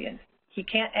veterinarian. He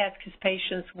can't ask his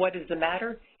patients what is the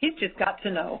matter. He's just got to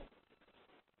know.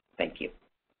 Thank you.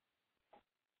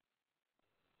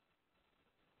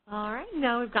 All right,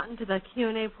 now we've gotten to the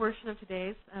Q&A portion of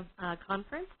today's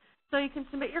conference. So you can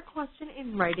submit your question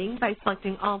in writing by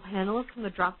selecting all panelists from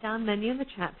the drop-down menu in the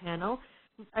chat panel.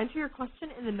 Enter your question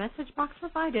in the message box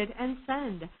provided and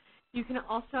send. You can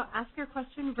also ask your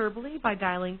question verbally by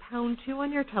dialing #2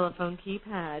 on your telephone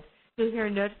keypad. You'll hear a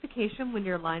notification when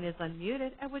your line is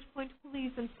unmuted, at which point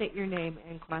please state your name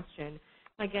and question.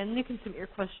 Again, you can submit your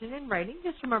question in writing.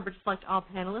 Just remember to select all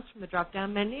panelists from the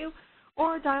drop-down menu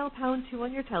or dial #2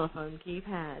 on your telephone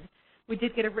keypad. We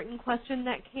did get a written question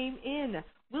that came in.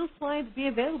 Will slides be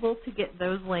available to get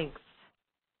those links?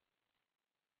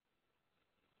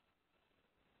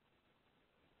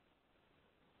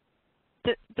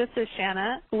 This is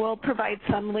Shanna. We'll provide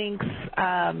some links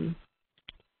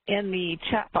in the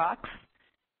chat box,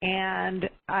 and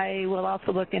I will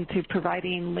also look into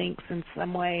providing links in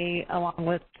some way along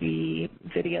with the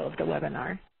video of the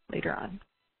webinar later on.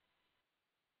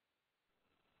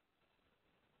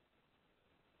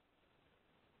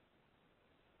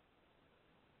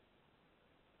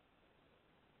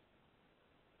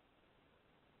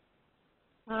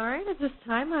 All right, at this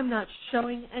time, I'm not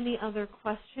showing any other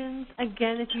questions.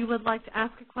 Again, if you would like to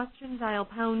ask a question, dial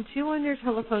 #2 on your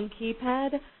telephone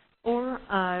keypad or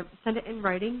send it in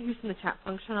writing using the chat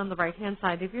function on the right-hand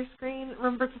side of your screen.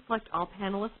 Remember to select all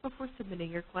panelists before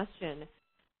submitting your question.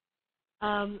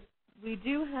 We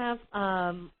do have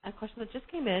a question that just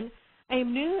came in. I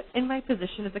am new in my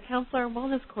position as a counselor and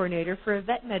wellness coordinator for a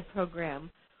vet med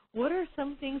program. What are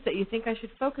some things that you think I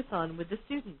should focus on with the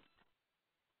students?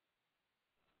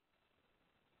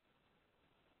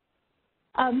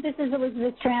 This is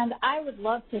Elizabeth Strand. I would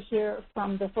love to hear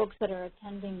from the folks that are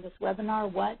attending this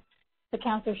webinar what the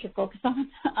counselor should focus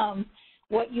on,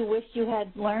 what you wish you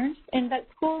had learned in vet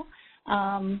school.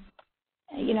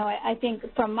 You know, I think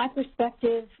from my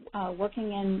perspective,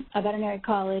 working in a veterinary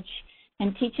college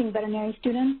and teaching veterinary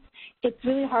students, it's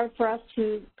really hard for us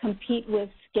to compete with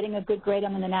getting a good grade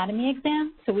on an anatomy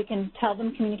exam. So we can tell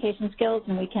them communication skills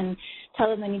and we can tell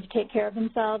them they need to take care of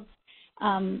themselves.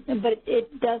 But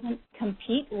it doesn't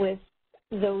compete with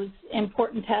those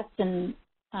important tests and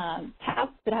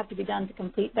tasks that have to be done to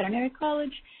complete veterinary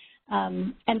college.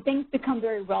 And things become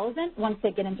very relevant once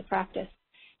they get into practice.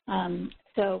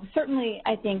 So certainly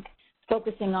I think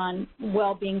focusing on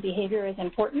well-being behavior is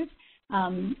important,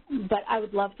 but I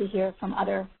would love to hear from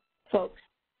other folks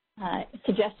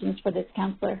suggestions for this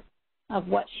counselor of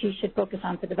what she should focus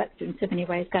on for the vet students, if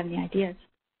anybody's got any ideas.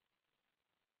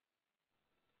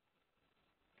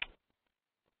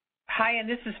 Hi, and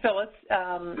this is Phyllis,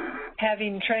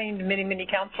 having trained many, many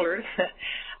counselors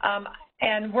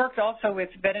and worked also with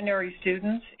veterinary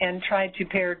students and tried to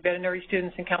pair veterinary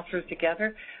students and counselors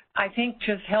together. I think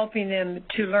just helping them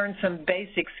to learn some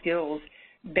basic skills,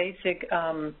 basic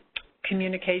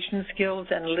communication skills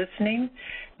and listening.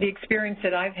 The experience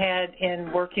that I've had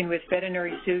in working with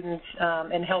veterinary students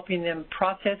and helping them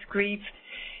process grief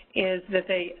is that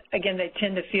they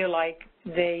tend to feel like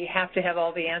they have to have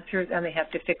all the answers and they have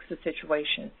to fix the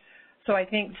situation. So I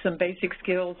think some basic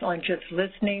skills on just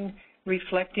listening,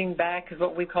 reflecting back is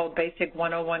what we call basic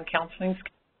 101 counseling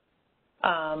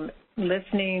skills.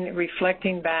 Listening,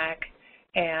 reflecting back,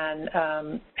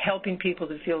 and helping people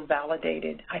to feel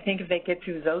validated. I think if they get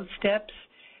through those steps,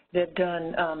 they've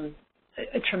done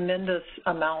a tremendous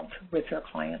amount with their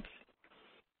clients.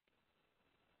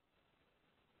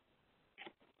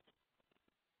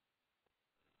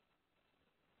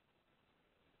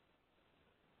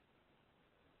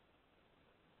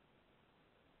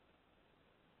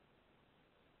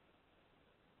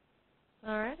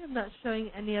 All right, I'm not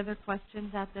showing any other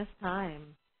questions at this time.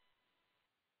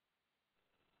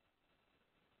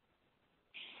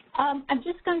 I'm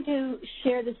just going to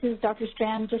share, this is Dr.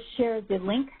 Strand, just share the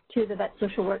link to the Vet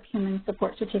Social Work Human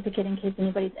Support Certificate in case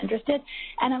anybody's interested.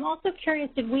 And I'm also curious,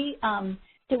 did we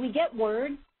get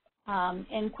word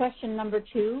in question number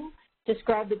 2,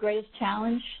 describe the greatest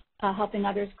challenge, helping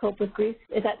others cope with grief?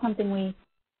 Is that something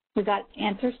we got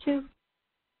answers to?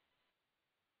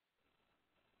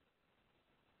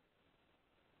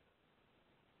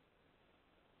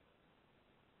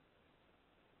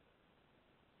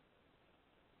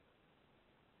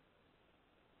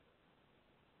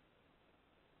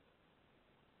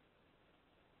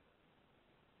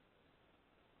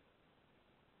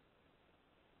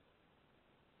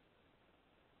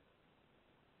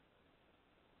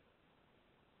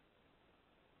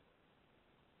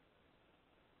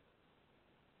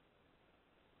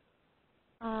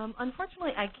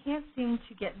 Unfortunately, I can't seem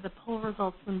to get the poll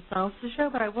results themselves to show,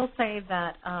 but I will say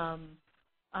that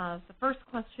the first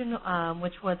question,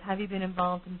 which was, have you been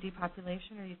involved in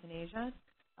depopulation or euthanasia?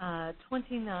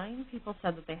 29 people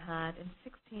said that they had, and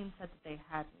 16 said that they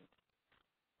hadn't.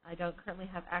 I don't currently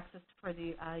have access for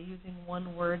the using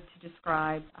one word to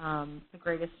describe the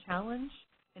greatest challenge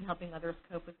in helping others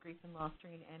cope with grief and loss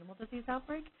during an animal disease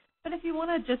outbreak. But if you want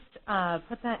to just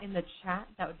put that in the chat,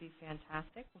 that would be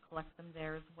fantastic. We'll collect them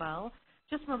there as well.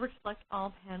 Just remember to select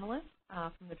all panelists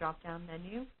from the drop-down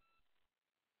menu.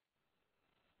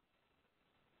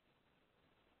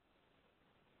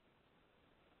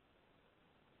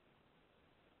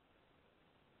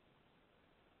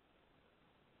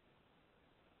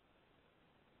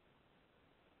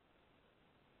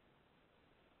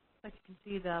 Like you can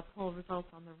see the poll results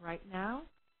on the right now.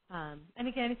 And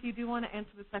again, if you do want to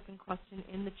answer the second question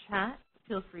in the chat,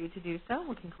 feel free to do so.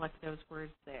 We can collect those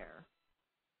words there.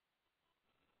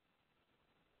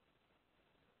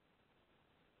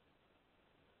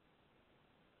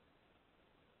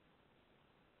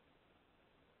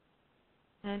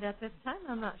 And at this time,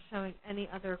 I'm not showing any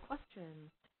other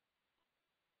questions.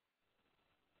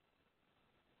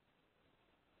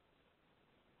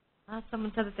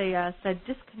 Someone said that they said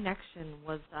disconnection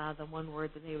was the one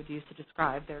word that they would use to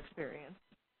describe their experience.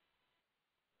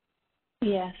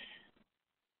 Yes.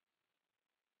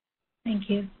 Thank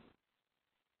you.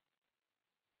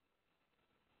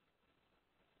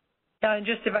 And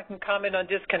just if I can comment on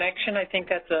disconnection, I think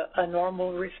that's a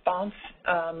normal response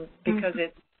because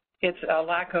it's a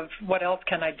lack of what else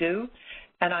can I do,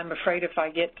 and I'm afraid if I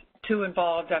get too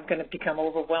involved, I'm going to become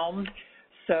overwhelmed.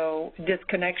 So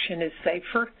disconnection is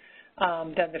safer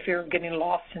than the fear of getting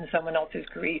lost in someone else's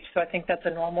grief. So I think that's a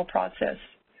normal process.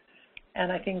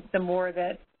 And I think the more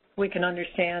that we can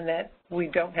understand that we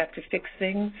don't have to fix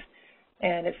things,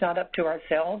 and it's not up to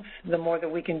ourselves. The more that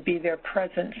we can be there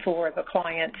present for the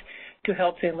client to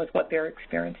help them with what they're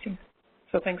experiencing.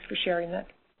 So thanks for sharing that.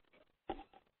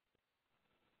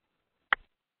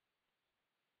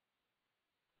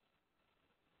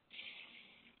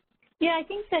 Yeah, I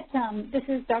think that this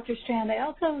is Dr. Strand. I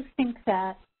also think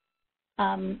that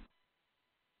having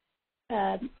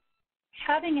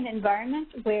an environment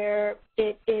where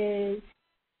it is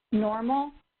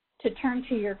normal to turn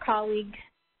to your colleague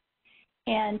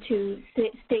and to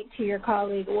state to your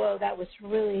colleague, whoa, that was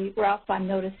really rough, I'm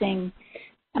noticing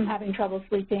I'm having trouble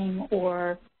sleeping,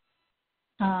 or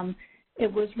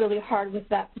it was really hard with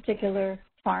that particular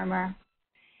farmer.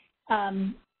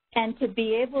 And to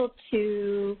be able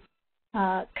to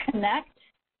connect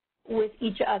with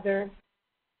each other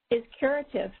is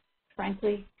curative,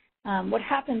 frankly. What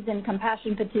happens in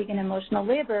compassion fatigue and emotional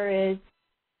labor is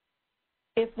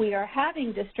if we are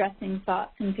having distressing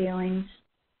thoughts and feelings,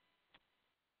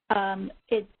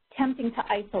 it's tempting to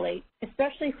isolate,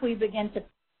 especially if we begin to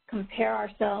compare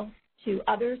ourselves to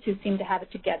others who seem to have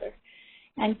it together.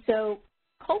 And so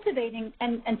cultivating,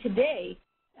 and today,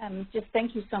 just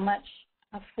thank you so much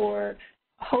for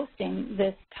hosting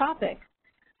this topic,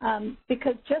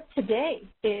 because just today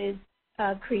is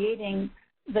creating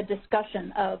the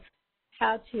discussion of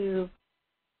how to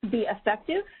be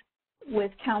effective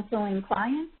with counseling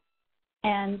clients,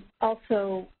 and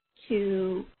also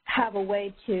to have a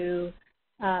way to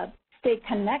stay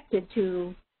connected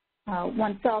to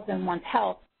oneself and one's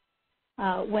health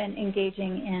when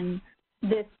engaging in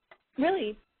this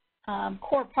really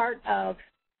core part of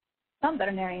some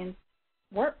veterinarians'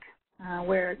 work,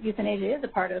 where euthanasia is a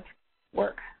part of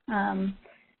work. And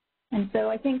so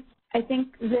I think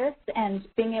this, and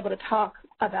being able to talk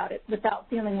about it without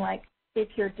feeling like if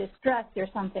you're distressed,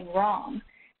 there's something wrong,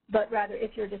 but rather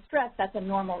if you're distressed, that's a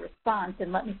normal response,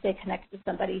 and let me stay connected to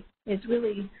somebody, is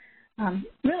really,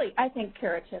 really, I think,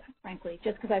 curative, frankly,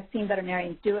 just because I've seen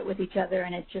veterinarians do it with each other,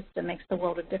 and it just makes the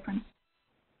world of difference.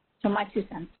 So my 2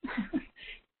 cents.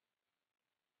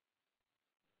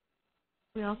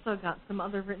 We also got some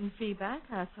other written feedback.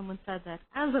 Someone said that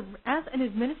as an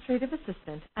administrative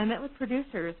assistant, I met with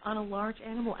producers on a large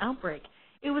animal outbreak.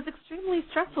 It was extremely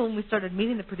stressful when we started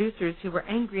meeting the producers who were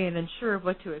angry and unsure of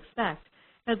what to expect.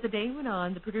 As the day went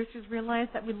on, the producers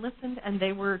realized that we listened and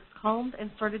they were calmed and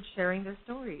started sharing their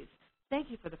stories. Thank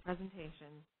you for the presentation.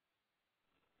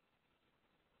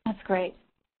 That's great.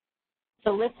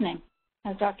 So listening,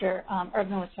 as Dr.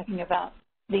 Erdman was talking about,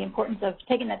 the importance of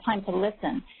taking the time to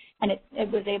listen. And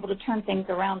it was able to turn things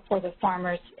around for the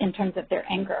farmers in terms of their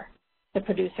anger, the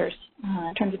producers,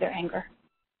 in terms of their anger.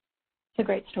 It's a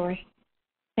great story.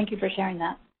 Thank you for sharing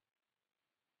that.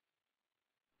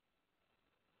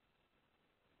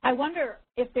 I wonder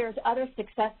if there's other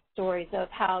success stories of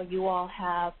how you all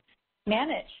have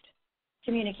managed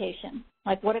communication.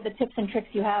 Like, what are the tips and tricks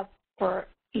you have for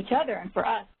each other and for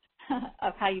us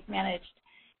of how you've managed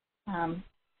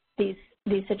these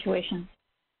situations?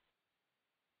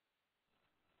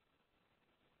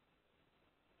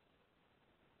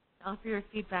 Offer your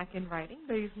feedback in writing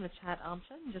by using the chat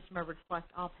option. Just remember to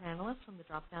select all panelists from the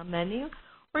drop-down menu,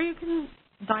 or you can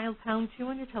dial #2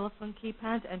 on your telephone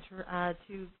keypad to enter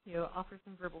to offer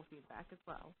some verbal feedback as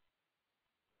well.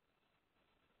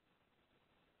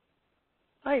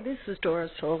 Hi, this is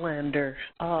Doris Olander.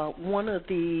 One of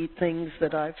the things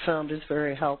that I've found is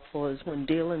very helpful is when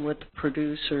dealing with the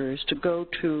producers to go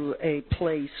to a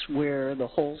place where the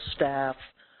whole staff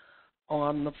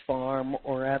on the farm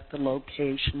or at the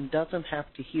location doesn't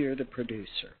have to hear the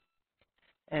producer,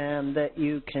 and that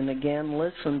you can, again,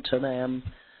 listen to them,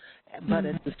 but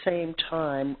at the same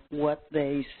time, what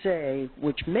they say,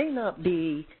 which may not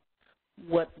be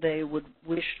what they would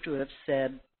wish to have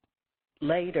said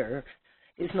later,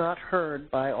 is not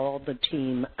heard by all the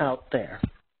team out there.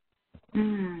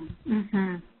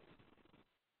 Mm-hmm.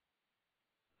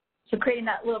 So creating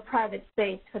that little private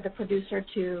space for the producer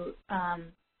to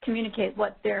communicate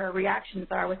what their reactions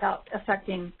are without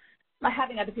affecting, by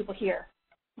having other people hear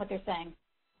what they're saying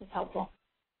is helpful.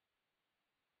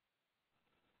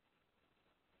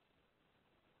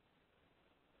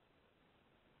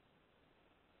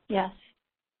 Yes.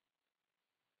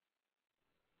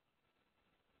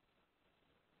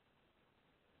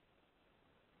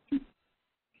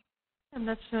 I'm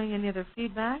not showing any other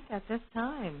feedback at this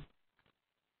time.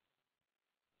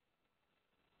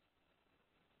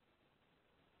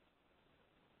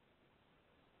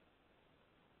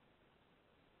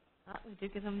 We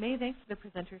do give them many thanks to the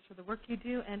presenters for the work you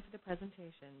do and for the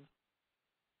presentation.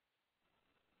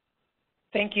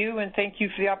 Thank you, and thank you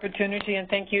for the opportunity, and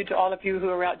thank you to all of you who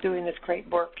are out doing this great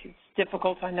work. It's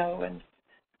difficult, I know, and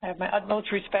I have my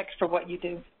utmost respect for what you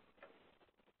do.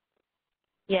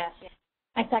 Yes,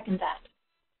 I second that.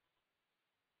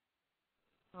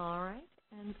 All right,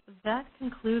 and that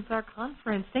concludes our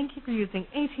conference. Thank you for using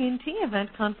AT&T Event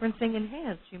Conferencing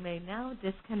Enhanced. You may now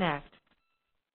disconnect.